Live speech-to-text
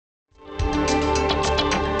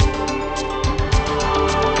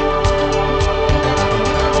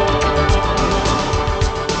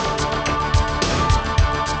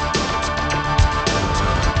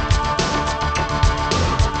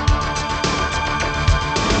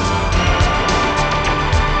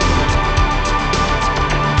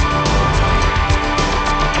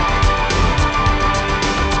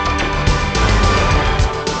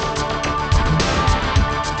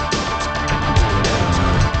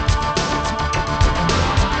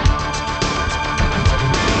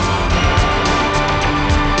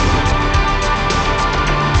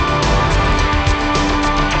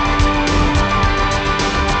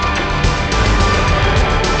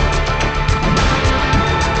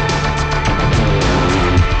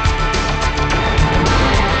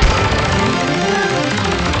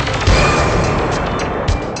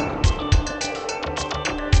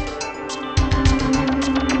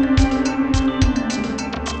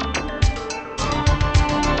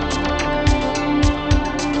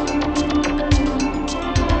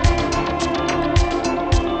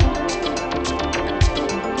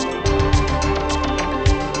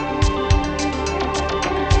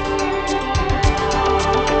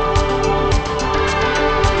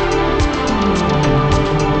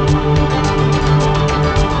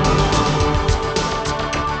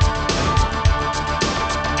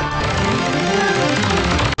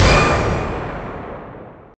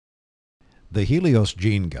The Helios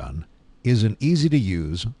Gene Gun is an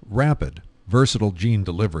easy-to-use, rapid, versatile gene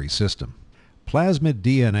delivery system. Plasmid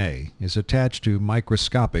DNA is attached to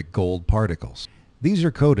microscopic gold particles. These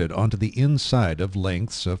are coated onto the inside of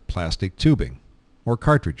lengths of plastic tubing, or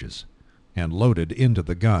cartridges, and loaded into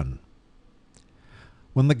the gun.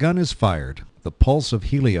 When the gun is fired, the pulse of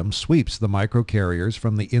helium sweeps the microcarriers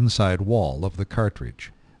from the inside wall of the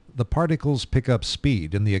cartridge. The particles pick up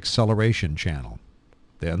speed in the acceleration channel,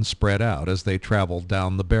 then spread out as they travel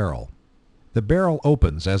down the barrel. The barrel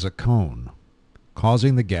opens as a cone,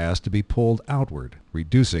 causing the gas to be pulled outward,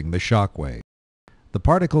 reducing the shock wave. The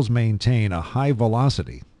particles maintain a high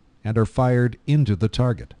velocity and are fired into the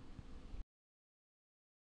target.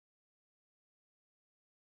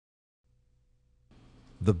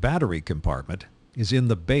 The battery compartment is in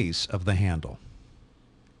the base of the handle.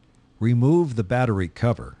 Remove the battery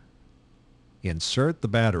cover. Insert the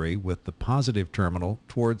battery with the positive terminal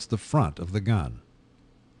towards the front of the gun.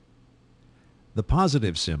 The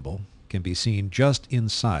positive symbol can be seen just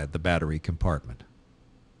inside the battery compartment.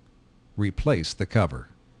 Replace the cover.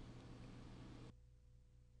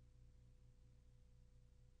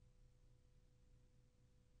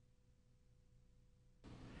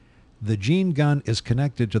 The gene gun is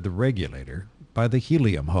connected to the regulator by the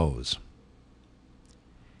helium hose.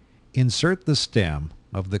 Insert the stem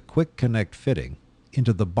of the Quick Connect fitting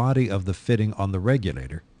into the body of the fitting on the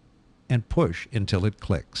regulator and push until it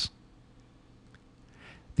clicks.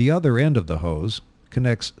 The other end of the hose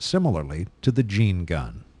connects similarly to the gene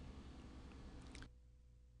gun.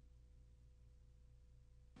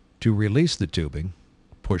 To release the tubing,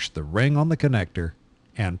 push the ring on the connector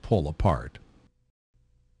and pull apart.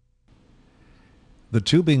 The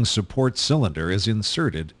tubing support cylinder is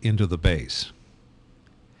inserted into the base.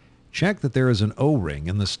 Check that there is an O-ring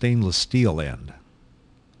in the stainless steel end.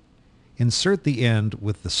 Insert the end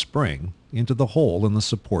with the spring into the hole in the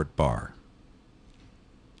support bar.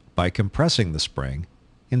 By compressing the spring,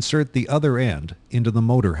 insert the other end into the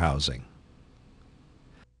motor housing.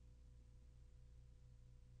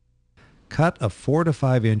 Cut a 4 to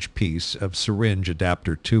 5 inch piece of syringe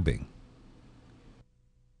adapter tubing.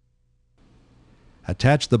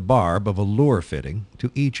 Attach the barb of a luer fitting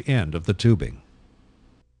to each end of the tubing.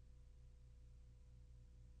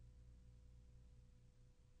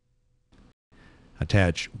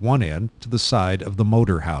 Attach one end to the side of the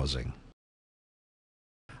motor housing.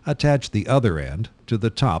 Attach the other end to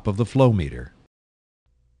the top of the flow meter.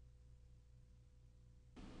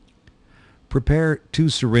 Prepare 2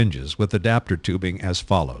 syringes with adapter tubing as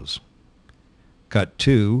follows. Cut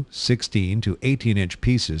 2 16 to 18 inch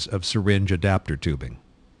pieces of syringe adapter tubing.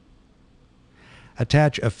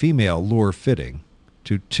 Attach a female luer fitting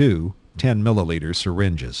to 2 10 milliliter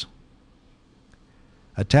syringes.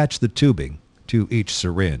 Attach the tubing to each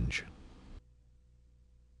syringe.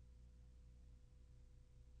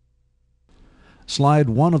 Slide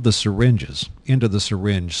one of the syringes into the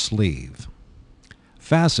syringe sleeve.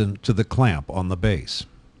 Fasten to the clamp on the base.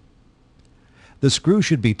 The screw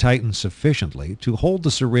should be tightened sufficiently to hold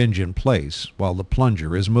the syringe in place while the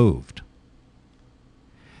plunger is moved.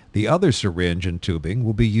 The other syringe and tubing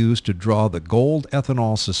will be used to draw the gold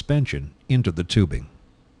ethanol suspension into the tubing.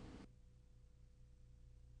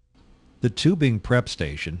 The tubing prep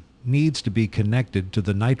station needs to be connected to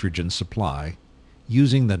the nitrogen supply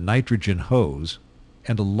using the nitrogen hose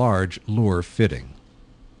and a large luer fitting.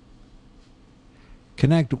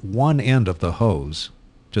 Connect one end of the hose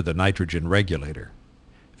to the nitrogen regulator.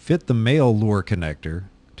 Fit the male luer connector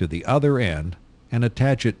to the other end and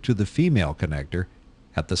attach it to the female connector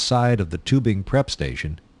at the side of the tubing prep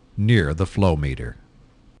station near the flow meter.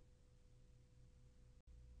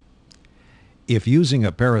 If using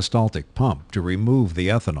a peristaltic pump to remove the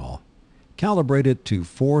ethanol, calibrate it to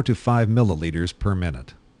 4 to 5 milliliters per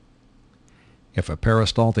minute. If a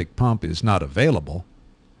peristaltic pump is not available,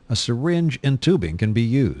 a syringe and tubing can be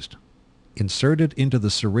used. Inserted into the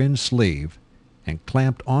syringe sleeve and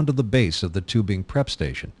clamped onto the base of the tubing prep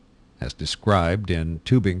station, as described in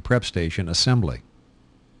tubing prep station assembly.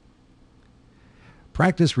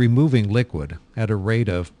 Practice removing liquid at a rate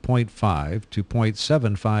of 0.5 to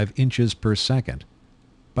 0.75 inches per second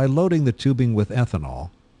by loading the tubing with ethanol,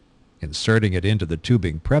 inserting it into the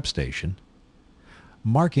tubing prep station,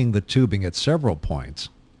 marking the tubing at several points,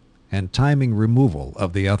 and timing removal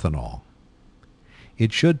of the ethanol.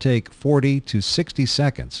 It should take 40 to 60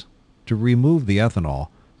 seconds to remove the ethanol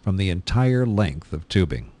from the entire length of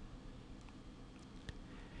tubing.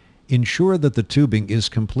 Ensure that the tubing is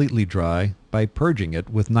completely dry by purging it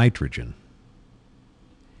with nitrogen.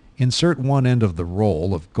 Insert one end of the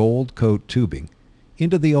roll of gold coat tubing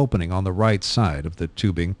into the opening on the right side of the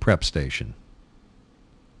tubing prep station.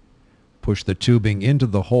 Push the tubing into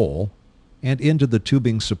the hole and into the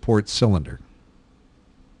tubing support cylinder.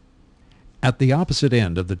 At the opposite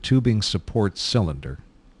end of the tubing support cylinder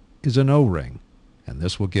is an O-ring, and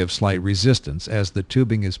this will give slight resistance as the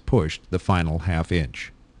tubing is pushed the final ½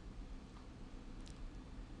 inch.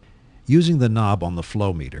 Using the knob on the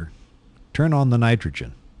flow meter, turn on the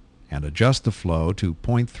nitrogen and adjust the flow to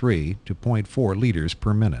 0.3 to 0.4 liters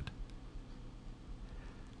per minute.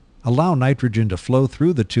 Allow nitrogen to flow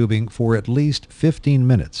through the tubing for at least 15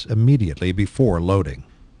 minutes immediately before loading.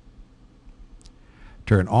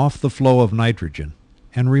 Turn off the flow of nitrogen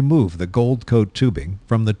and remove the gold coat tubing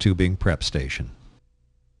from the tubing prep station.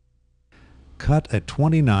 Cut a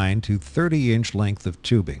 29 to 30 inch length of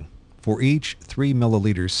tubing for each 3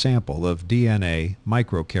 milliliter sample of DNA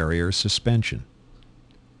microcarrier suspension.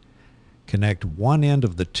 Connect one end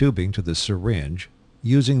of the tubing to the syringe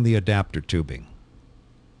using the adapter tubing.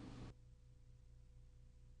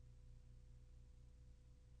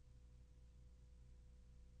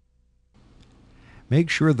 Make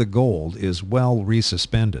sure the gold is well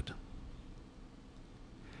resuspended.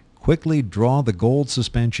 Quickly draw the gold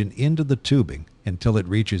suspension into the tubing until it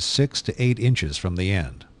reaches 6 to 8 inches from the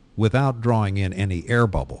end, without drawing in any air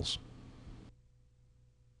bubbles.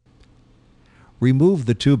 Remove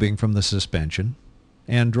the tubing from the suspension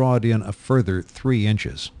and draw it in a further 3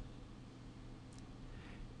 inches.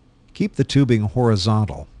 Keep the tubing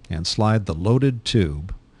horizontal and slide the loaded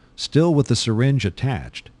tube, still with the syringe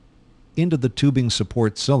attached, into the tubing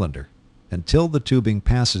support cylinder until the tubing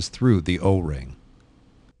passes through the O-ring.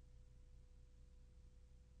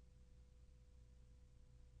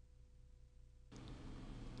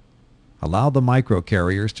 Allow the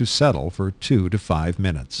microcarriers to settle for 2 to 5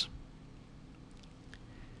 minutes.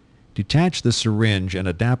 Detach the syringe and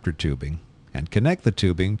adapter tubing and connect the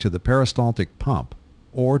tubing to the peristaltic pump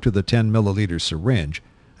or to the 10 milliliter syringe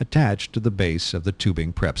attached to the base of the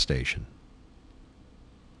tubing prep station.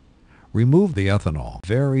 Remove the ethanol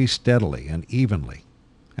very steadily and evenly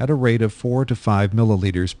at a rate of 4 to 5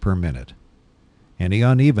 milliliters per minute. Any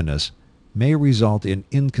unevenness may result in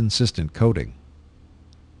inconsistent coating.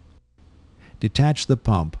 Detach the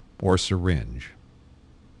pump or syringe.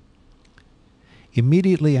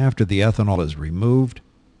 Immediately after the ethanol is removed,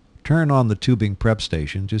 turn on the tubing prep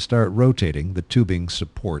station to start rotating the tubing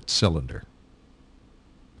support cylinder.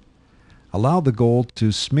 Allow the gold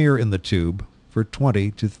to smear in the tube for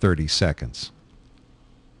 20 to 30 seconds.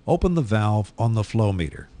 Open the valve on the flow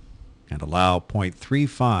meter and allow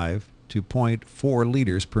 0.35 to 0.4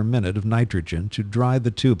 liters per minute of nitrogen to dry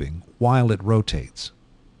the tubing while it rotates.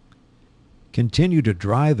 Continue to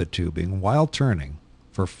dry the tubing while turning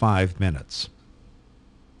for 5 minutes.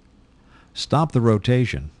 Stop the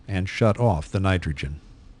rotation and shut off the nitrogen.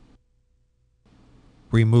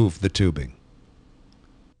 Remove the tubing.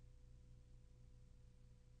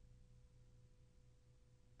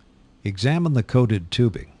 Examine the coated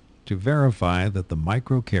tubing to verify that the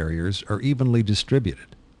microcarriers are evenly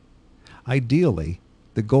distributed. Ideally,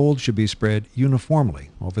 the gold should be spread uniformly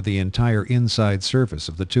over the entire inside surface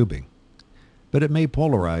of the tubing, but it may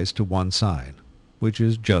polarize to one side, which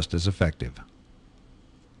is just as effective.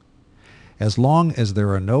 As long as there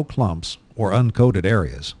are no clumps or uncoated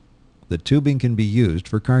areas, the tubing can be used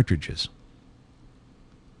for cartridges.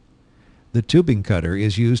 The tubing cutter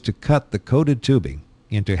is used to cut the coated tubing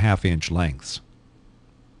into ½ inch lengths.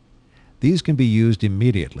 These can be used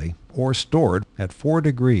immediately or stored at 4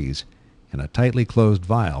 degrees in a tightly closed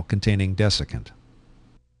vial containing desiccant.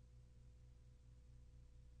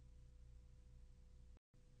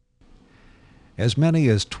 As many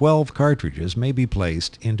as 12 cartridges may be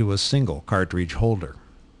placed into a single cartridge holder.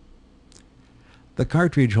 The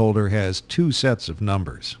cartridge holder has 2 sets of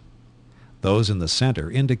numbers. Those in the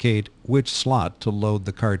center indicate which slot to load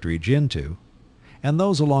the cartridge into, and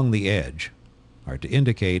those along the edge are to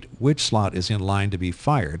indicate which slot is in line to be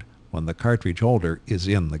fired when the cartridge holder is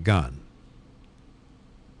in the gun.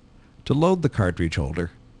 To load the cartridge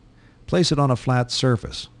holder, place it on a flat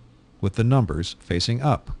surface with the numbers facing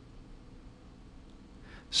up.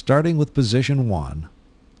 Starting with position 1,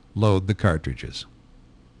 load the cartridges.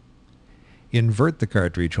 Invert the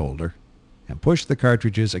cartridge holder and push the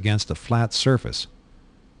cartridges against a flat surface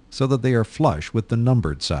so that they are flush with the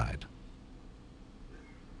numbered side.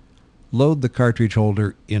 Load the cartridge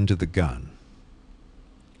holder into the gun.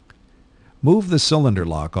 Move the cylinder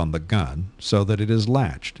lock on the gun so that it is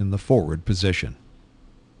latched in the forward position.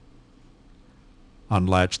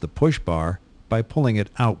 Unlatch the push bar by pulling it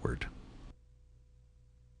outward.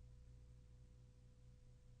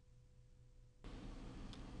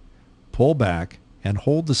 Pull back and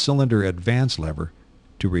hold the cylinder advance lever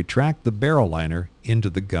to retract the barrel liner into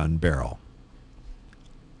the gun barrel.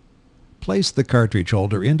 Place the cartridge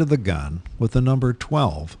holder into the gun with the number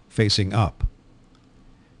 12 facing up.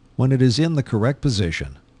 When it is in the correct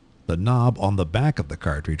position, the knob on the back of the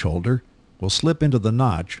cartridge holder will slip into the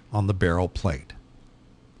notch on the barrel plate.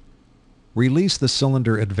 Release the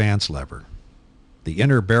cylinder advance lever. The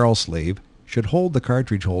inner barrel sleeve should hold the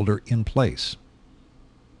cartridge holder in place.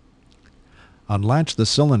 Unlatch the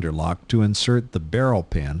cylinder lock to insert the barrel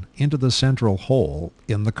pin into the central hole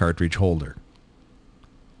in the cartridge holder.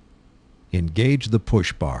 Engage the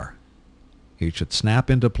push bar. It should snap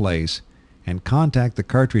into place and contact the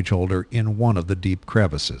cartridge holder in one of the deep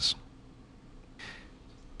crevices.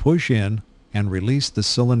 Push in and release the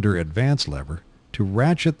cylinder advance lever to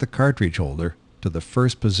ratchet the cartridge holder to the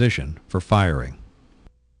first position for firing.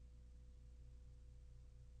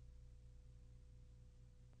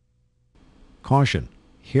 Caution: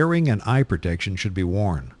 hearing and eye protection should be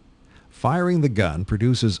worn. Firing the gun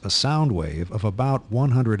produces a sound wave of about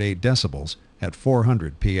 108 decibels at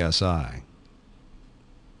 400 psi.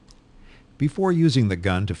 Before using the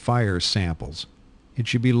gun to fire samples, it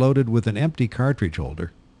should be loaded with an empty cartridge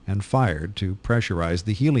holder and fired to pressurize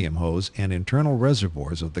the helium hose and internal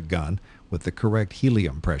reservoirs of the gun with the correct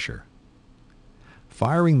helium pressure.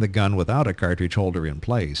 Firing the gun without a cartridge holder in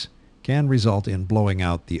place can result in blowing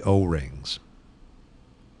out the O-rings.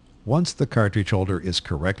 Once the cartridge holder is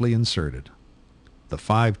correctly inserted, the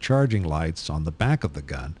 5 charging lights on the back of the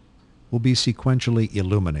gun will be sequentially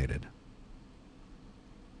illuminated.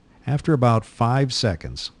 After about 5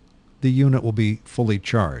 seconds, the unit will be fully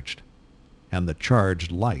charged, and the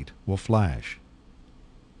charged light will flash.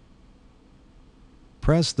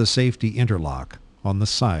 Press the safety interlock on the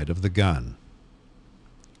side of the gun.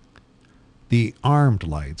 The armed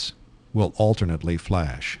lights will alternately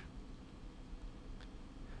flash.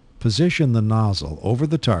 Position the nozzle over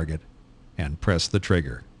the target and press the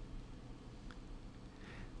trigger.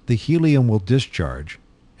 The helium will discharge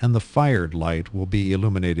and the fired light will be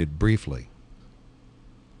illuminated briefly.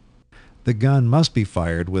 The gun must be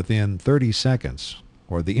fired within 30 seconds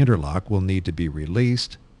or the interlock will need to be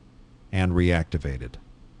released and reactivated.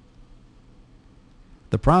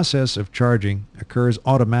 The process of charging occurs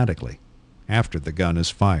automatically after the gun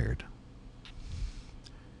is fired.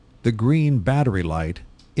 The green battery light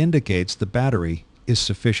indicates the battery is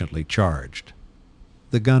sufficiently charged.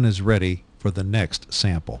 The gun is ready for the next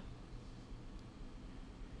sample.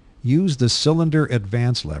 Use the cylinder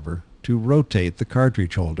advance lever to rotate the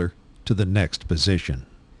cartridge holder to the next position.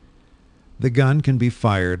 The gun can be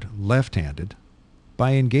fired left-handed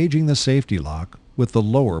by engaging the safety lock with the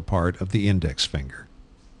lower part of the index finger.